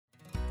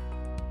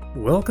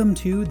Welcome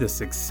to the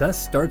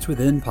Success Starts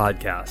Within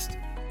podcast,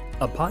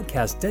 a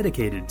podcast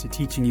dedicated to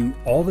teaching you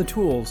all the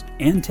tools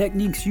and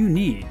techniques you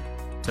need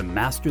to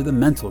master the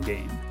mental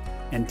game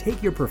and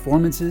take your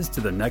performances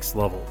to the next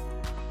level.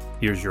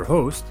 Here's your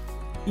host,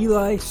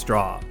 Eli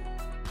Straw.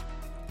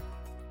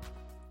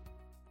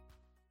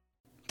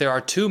 There are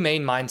two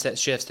main mindset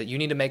shifts that you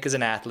need to make as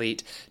an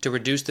athlete to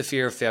reduce the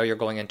fear of failure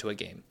going into a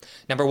game.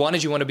 Number one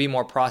is you want to be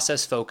more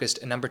process focused,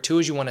 and number two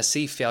is you want to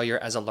see failure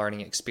as a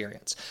learning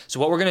experience. So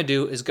what we're going to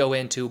do is go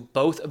into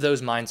both of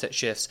those mindset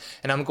shifts,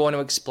 and I'm going to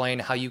explain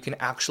how you can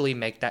actually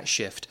make that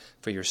shift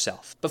for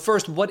yourself. But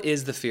first, what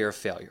is the fear of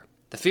failure?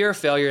 The fear of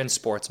failure in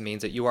sports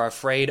means that you are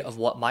afraid of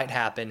what might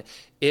happen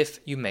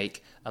if you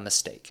make a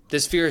mistake.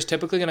 This fear is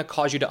typically going to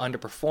cause you to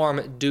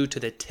underperform due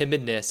to the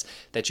timidness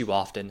that you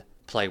often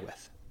play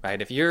with. Right?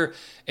 If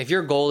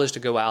your goal is to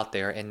go out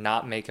there and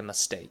not make a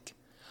mistake,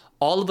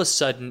 all of a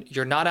sudden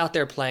you're not out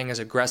there playing as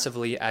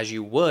aggressively as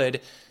you would,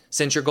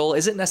 since your goal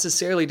isn't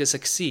necessarily to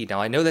succeed. Now,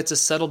 I know that's a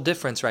subtle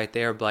difference right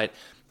there, but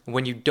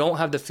when you don't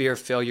have the fear of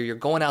failure, you're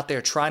going out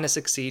there trying to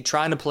succeed,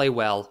 trying to play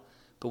well,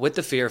 but with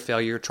the fear of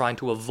failure, you're trying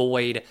to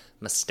avoid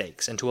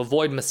mistakes. And to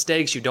avoid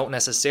mistakes, you don't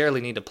necessarily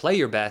need to play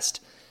your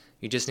best.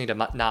 You just need to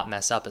not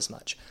mess up as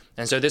much.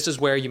 And so this is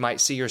where you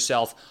might see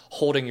yourself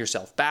holding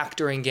yourself back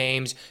during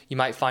games. You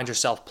might find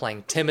yourself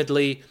playing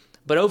timidly.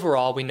 But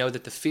overall, we know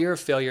that the fear of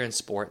failure in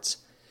sports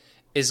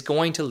is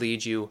going to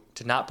lead you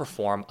to not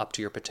perform up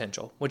to your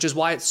potential, which is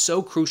why it's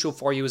so crucial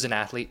for you as an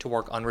athlete to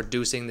work on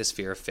reducing this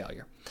fear of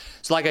failure.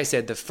 So like I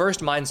said, the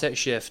first mindset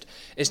shift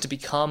is to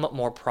become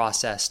more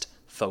process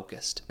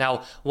focused.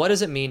 Now, what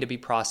does it mean to be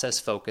process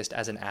focused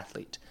as an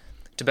athlete?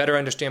 To better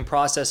understand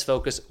process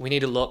focus, we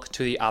need to look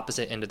to the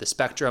opposite end of the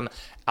spectrum,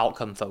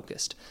 outcome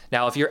focused.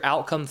 Now, if you're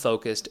outcome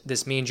focused,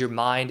 this means your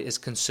mind is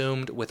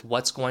consumed with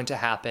what's going to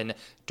happen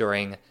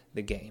during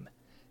the game.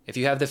 If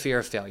you have the fear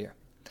of failure,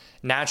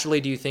 naturally,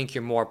 do you think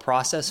you're more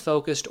process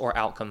focused or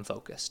outcome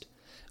focused?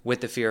 With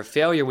the fear of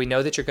failure, we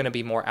know that you're going to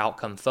be more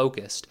outcome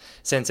focused,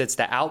 since it's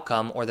the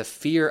outcome or the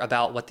fear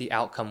about what the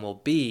outcome will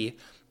be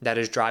that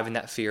is driving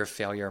that fear of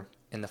failure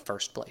in the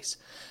first place.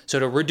 So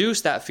to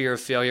reduce that fear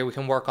of failure, we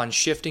can work on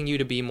shifting you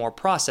to be more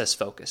process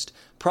focused.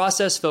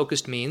 Process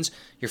focused means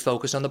you're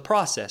focused on the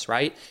process,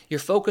 right? You're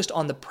focused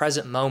on the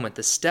present moment,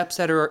 the steps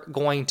that are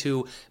going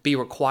to be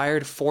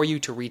required for you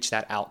to reach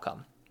that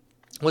outcome.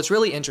 What's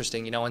really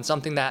interesting, and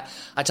something that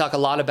I talk a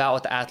lot about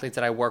with the athletes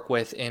that I work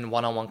with in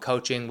one-on-one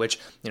coaching, which,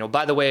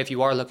 by the way, if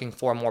you are looking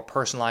for a more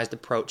personalized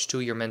approach to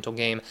your mental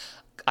game,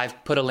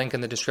 I've put a link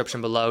in the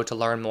description below to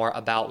learn more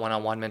about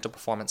one-on-one mental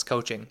performance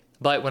coaching.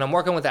 But when I'm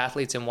working with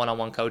athletes in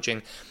one-on-one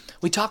coaching,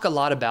 we talk a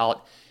lot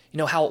about,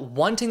 how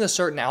wanting a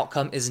certain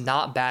outcome is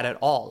not bad at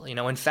all.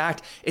 In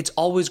fact, it's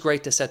always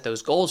great to set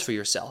those goals for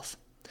yourself.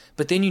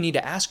 But then you need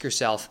to ask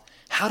yourself,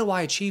 how do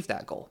I achieve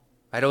that goal?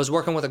 Right? I was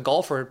working with a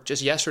golfer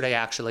just yesterday,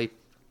 actually,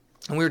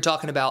 and we were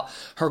talking about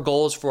her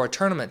goals for a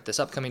tournament, this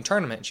upcoming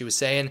tournament. She was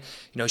saying,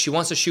 she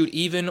wants to shoot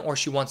even or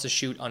she wants to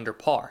shoot under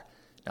par.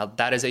 Now,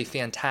 that is a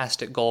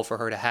fantastic goal for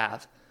her to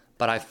have,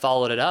 but I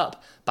followed it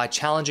up by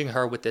challenging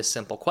her with this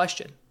simple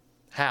question.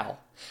 How?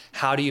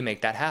 How do you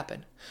make that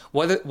happen?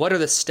 What are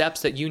the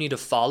steps that you need to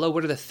follow?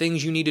 What are the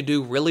things you need to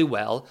do really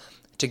well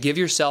to give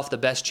yourself the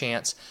best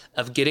chance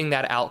of getting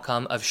that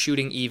outcome of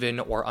shooting even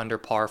or under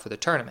par for the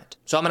tournament?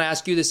 So I'm going to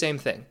ask you the same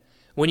thing.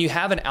 When you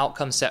have an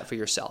outcome set for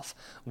yourself,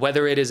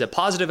 whether it is a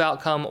positive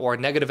outcome or a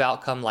negative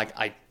outcome, like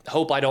I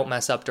hope I don't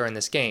mess up during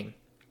this game,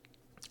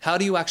 how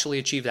do you actually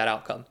achieve that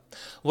outcome?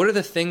 What are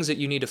the things that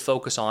you need to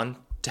focus on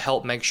to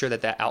help make sure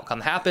that that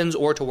outcome happens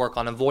or to work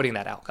on avoiding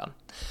that outcome?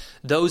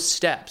 Those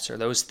steps or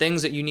those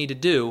things that you need to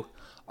do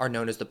are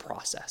known as the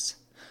process.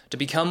 To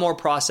become more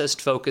process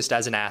focused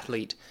as an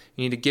athlete,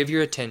 you need to give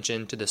your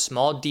attention to the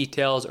small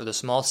details or the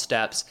small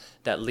steps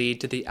that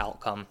lead to the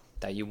outcome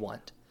that you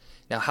want.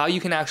 Now, how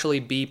you can actually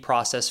be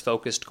process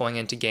focused going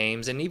into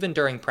games and even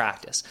during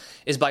practice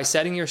is by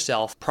setting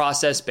yourself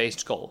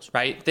process-based goals,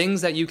 right?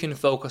 Things that you can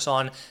focus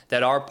on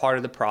that are part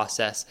of the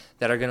process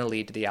that are going to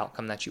lead to the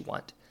outcome that you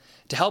want.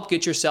 To help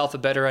get yourself a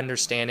better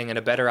understanding and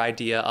a better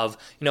idea of,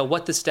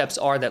 what the steps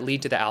are that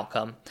lead to the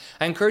outcome,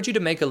 I encourage you to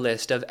make a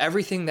list of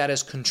everything that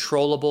is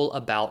controllable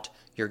about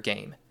your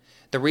game.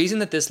 The reason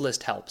that this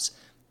list helps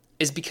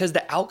is because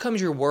the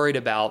outcomes you're worried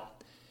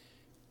about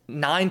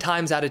 9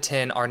 times out of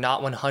 10 are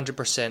not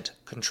 100%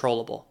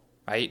 controllable,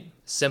 right?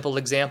 Simple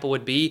example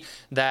would be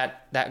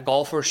that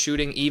golfer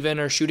shooting even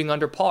or shooting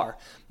under par.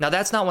 Now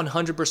that's not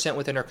 100%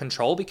 within her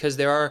control because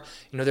there are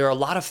a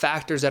lot of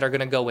factors that are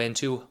going to go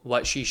into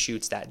what she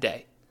shoots that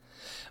day.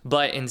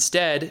 But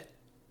instead,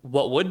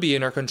 what would be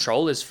in her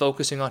control is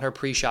focusing on her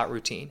pre-shot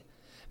routine,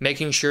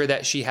 making sure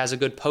that she has a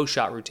good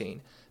post-shot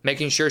routine,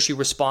 making sure she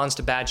responds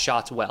to bad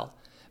shots well,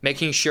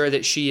 making sure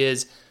that she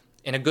is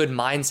in a good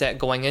mindset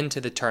going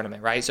into the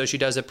tournament, right? So she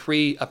does a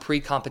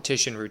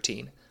pre-competition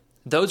routine.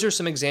 Those are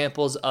some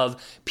examples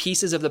of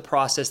pieces of the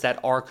process that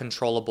are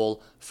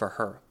controllable for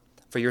her.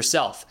 For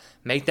yourself,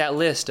 make that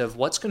list of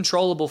what's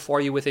controllable for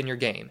you within your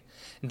game.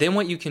 Then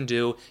what you can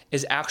do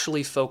is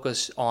actually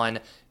focus on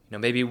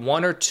maybe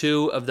one or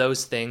two of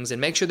those things, and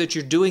make sure that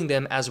you're doing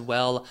them as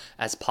well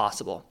as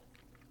possible.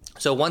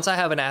 So once I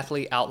have an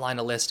athlete outline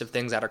a list of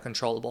things that are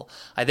controllable,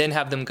 I then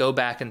have them go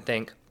back and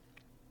think,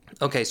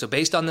 okay, so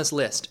based on this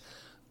list,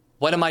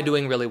 what am I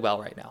doing really well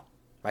right now,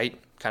 right?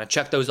 Kind of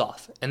check those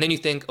off. And then you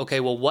think, okay,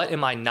 well, what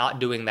am I not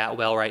doing that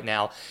well right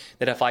now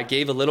that if I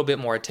gave a little bit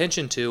more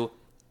attention to,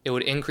 it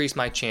would increase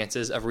my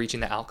chances of reaching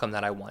the outcome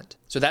that I want.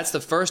 So that's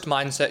the first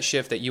mindset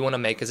shift that you want to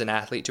make as an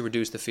athlete to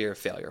reduce the fear of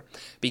failure.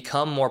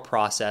 Become more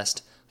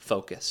processed,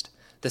 focused.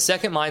 The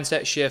second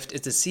mindset shift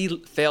is to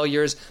see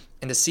failures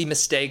and to see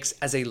mistakes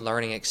as a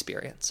learning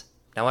experience.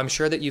 Now, I'm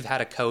sure that you've had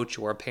a coach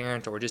or a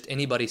parent or just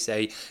anybody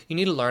say, you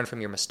need to learn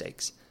from your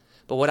mistakes.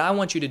 But what I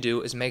want you to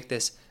do is make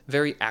this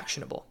very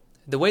actionable.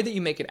 The way that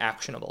you make it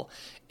actionable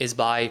is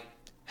by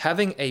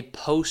having a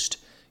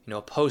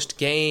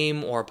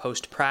post-game or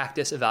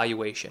post-practice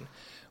evaluation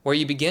where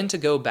you begin to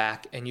go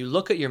back and you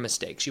look at your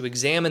mistakes, you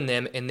examine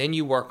them, and then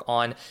you work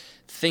on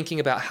thinking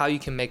about how you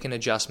can make an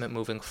adjustment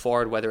moving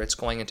forward, whether it's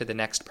going into the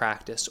next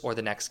practice or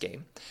the next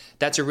game.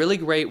 That's a really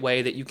great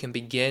way that you can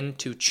begin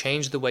to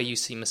change the way you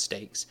see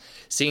mistakes.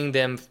 Seeing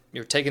them,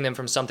 you're taking them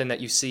from something that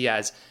you see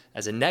as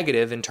a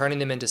negative and turning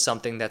them into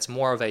something that's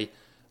more of a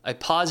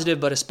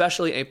positive, but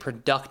especially a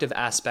productive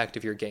aspect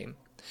of your game.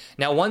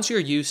 Now, once you're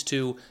used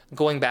to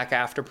going back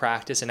after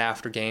practice and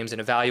after games and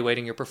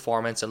evaluating your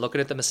performance and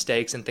looking at the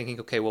mistakes and thinking,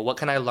 okay, well, what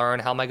can I learn?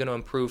 How am I going to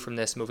improve from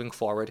this moving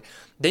forward?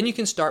 Then you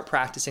can start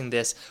practicing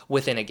this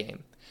within a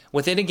game.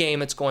 Within a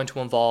game, it's going to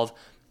involve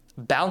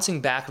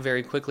bouncing back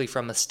very quickly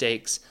from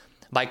mistakes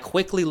by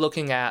quickly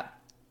looking at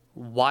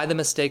why the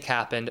mistake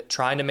happened,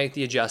 trying to make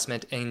the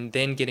adjustment, and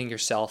then getting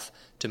yourself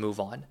to move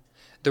on.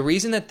 The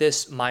reason that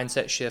this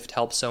mindset shift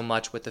helps so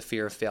much with the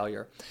fear of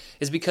failure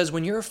is because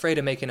when you're afraid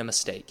of making a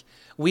mistake,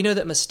 we know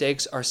that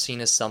mistakes are seen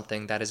as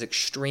something that is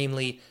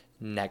extremely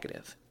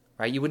negative,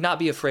 right? You would not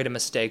be afraid of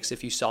mistakes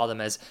if you saw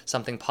them as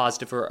something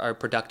positive or a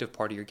productive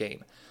part of your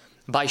game.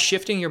 By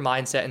shifting your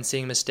mindset and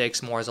seeing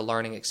mistakes more as a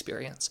learning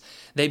experience,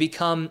 they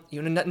become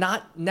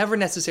never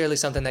necessarily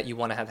something that you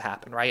want to have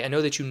happen, right? I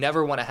know that you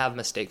never want to have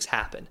mistakes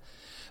happen,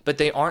 but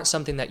they aren't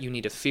something that you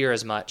need to fear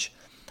as much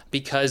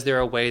because they're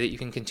a way that you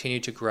can continue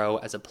to grow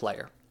as a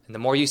player. And the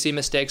more you see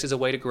mistakes as a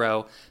way to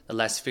grow, the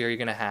less fear you're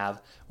going to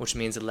have, which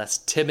means the less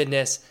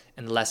timidness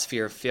and the less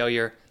fear of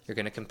failure you're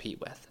going to compete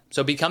with.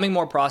 So becoming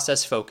more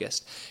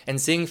process-focused and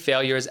seeing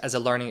failures as a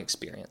learning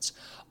experience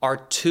are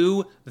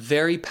two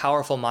very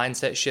powerful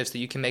mindset shifts that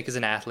you can make as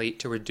an athlete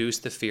to reduce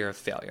the fear of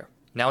failure.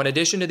 Now, in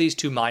addition to these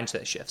two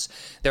mindset shifts,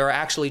 there are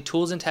actually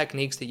tools and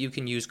techniques that you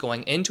can use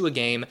going into a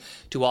game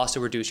to also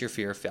reduce your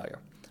fear of failure.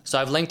 So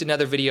I've linked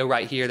another video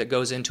right here that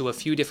goes into a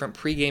few different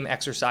pre-game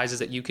exercises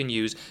that you can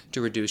use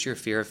to reduce your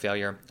fear of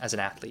failure as an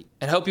athlete.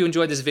 And I hope you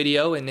enjoyed this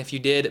video, and if you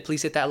did,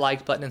 please hit that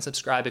like button and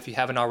subscribe if you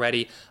haven't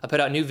already. I put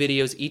out new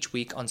videos each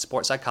week on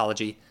sports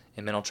psychology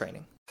and mental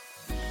training.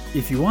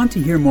 If you want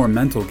to hear more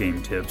mental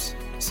game tips,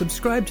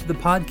 subscribe to the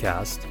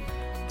podcast,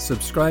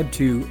 subscribe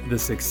to the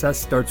Success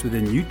Starts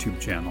Within YouTube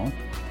channel,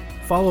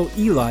 follow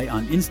Eli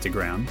on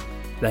Instagram,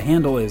 the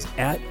handle is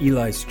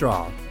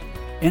 @EliStraw,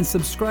 and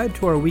subscribe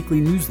to our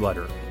weekly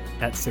newsletter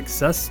at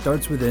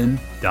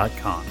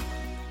successstartswithin.com.